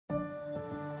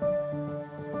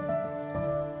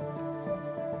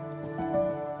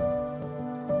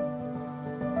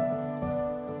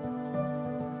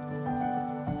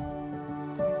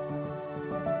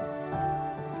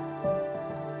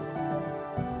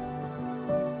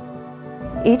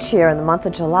Each year in the month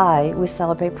of July, we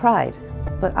celebrate Pride.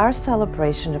 But our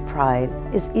celebration of Pride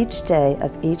is each day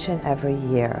of each and every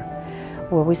year,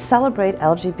 where we celebrate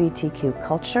LGBTQ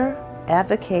culture,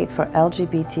 advocate for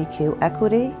LGBTQ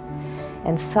equity,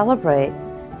 and celebrate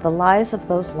the lives of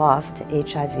those lost to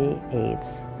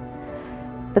HIV/AIDS.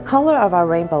 The color of our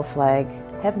rainbow flag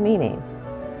have meaning: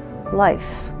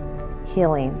 life,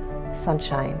 healing,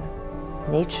 sunshine,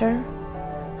 nature,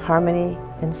 harmony,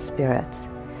 and spirit.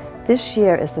 This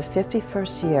year is the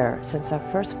 51st year since our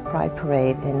first Pride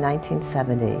Parade in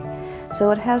 1970,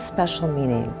 so it has special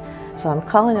meaning. So I'm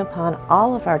calling upon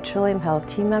all of our Trillium Health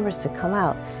team members to come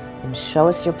out and show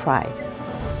us your pride.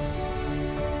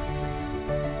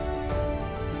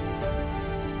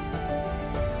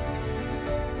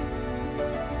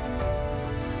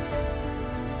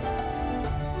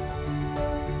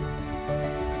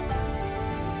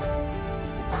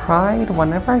 Pride,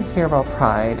 whenever I hear about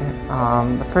Pride,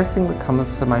 the first thing that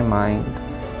comes to my mind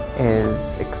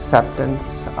is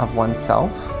acceptance of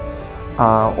oneself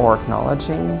or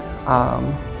acknowledging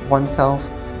oneself.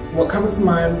 What comes to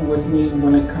mind with me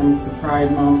when it comes to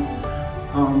Pride Month,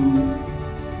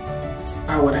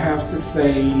 I would have to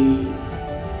say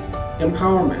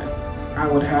empowerment. I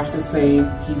would have to say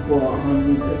people,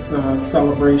 it's a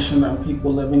celebration of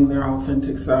people living their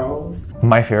authentic selves.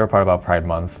 My favorite part about Pride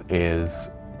Month is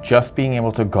just being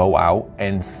able to go out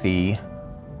and see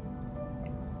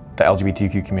the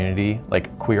LGBTQ community,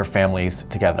 like queer families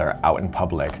together out in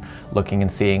public, looking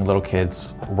and seeing little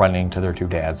kids running to their two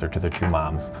dads or to their two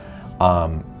moms.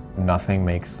 Nothing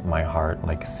makes my heart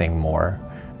like sing more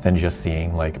than just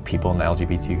seeing like people in the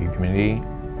LGBTQ community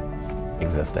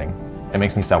existing. It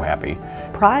makes me so happy.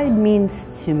 Pride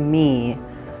means to me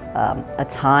a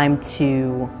time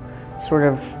to sort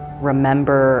of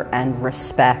remember and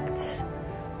respect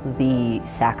the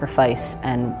sacrifice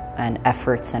and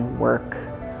efforts and work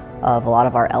of a lot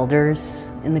of our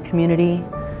elders in the community.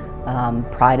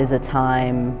 Pride is a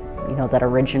time, that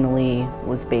originally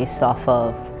was based off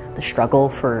of the struggle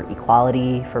for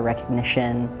equality, for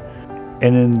recognition.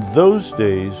 And in those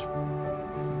days,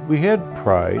 we had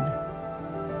pride,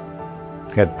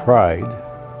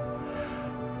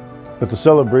 but the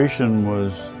celebration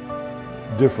was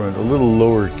different, a little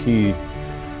lower key.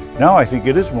 Now I think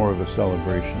it is more of a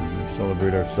celebration. We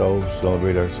celebrate ourselves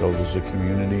as a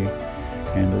community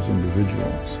and as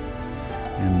individuals.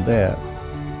 And that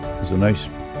is a nice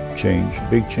change, a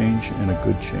big change and a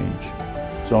good change.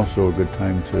 It's also a good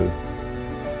time to,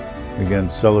 again,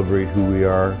 celebrate who we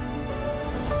are.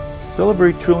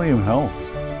 Celebrate Trillium Health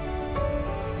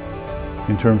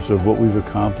in terms of what we've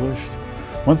accomplished.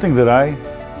 One thing that I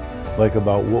like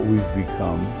about what we've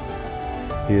become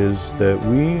is that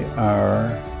we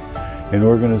are an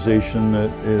organization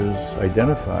that is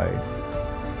identified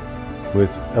with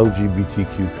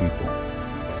LGBTQ people.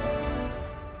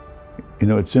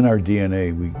 It's in our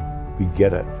DNA, we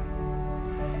get it.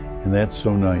 And that's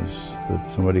so nice that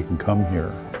somebody can come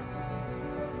here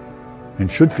and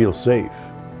should feel safe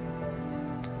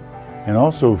and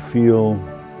also feel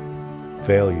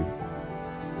valued.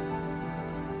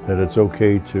 That it's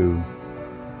okay to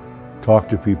talk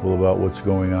to people about what's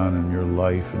going on in your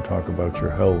life and talk about your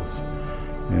health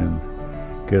and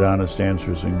get honest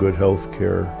answers and good health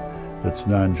care that's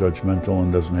non-judgmental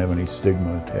and doesn't have any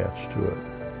stigma attached to it.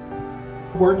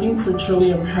 Working for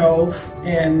Trillium Health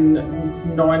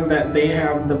and knowing that they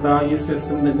have the value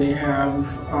system that they have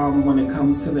when it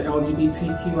comes to the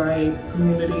LGBTQIA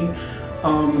community,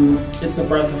 it's a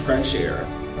breath of fresh air.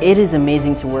 It is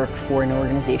amazing to work for an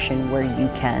organization where you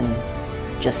can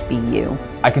just be you.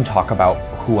 I can talk about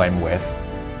who I'm with.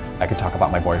 I can talk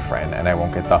about my boyfriend and I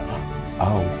won't get the,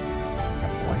 oh,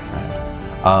 your boyfriend.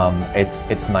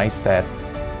 It's nice that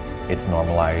it's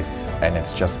normalized and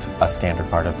it's just a standard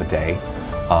part of the day.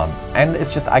 And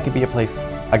it's just, I could be at a place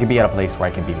where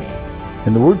I can be me.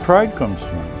 And the word pride comes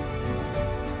to mind.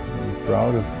 You're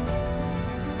proud of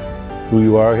who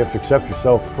you are. You have to accept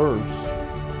yourself first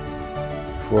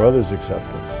before others accept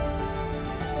us.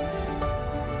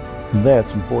 And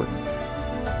that's important.